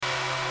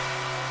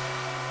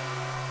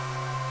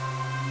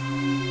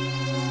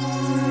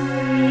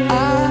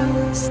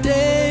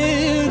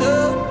stared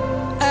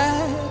up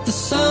at the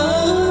sun.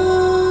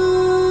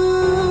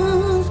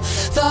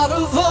 Thought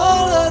of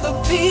all of the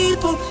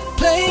people,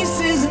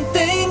 places, and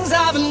things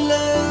I've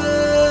loved.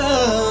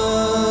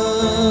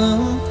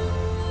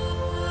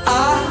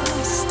 I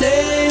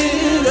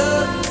stayed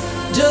up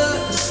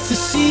just to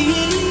see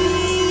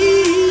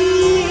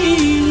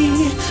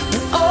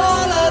when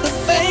all of the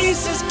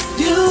faces,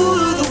 you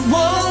were the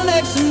one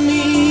next to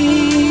me.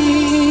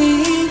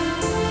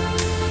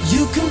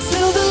 You can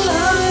feel the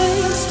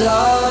lines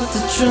start to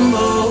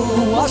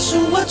tremble,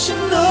 washing what you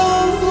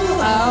know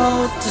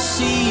out to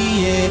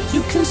sea. Yeah,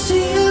 you can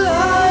see your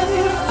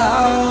life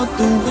out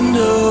the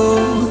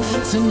window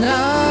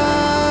tonight.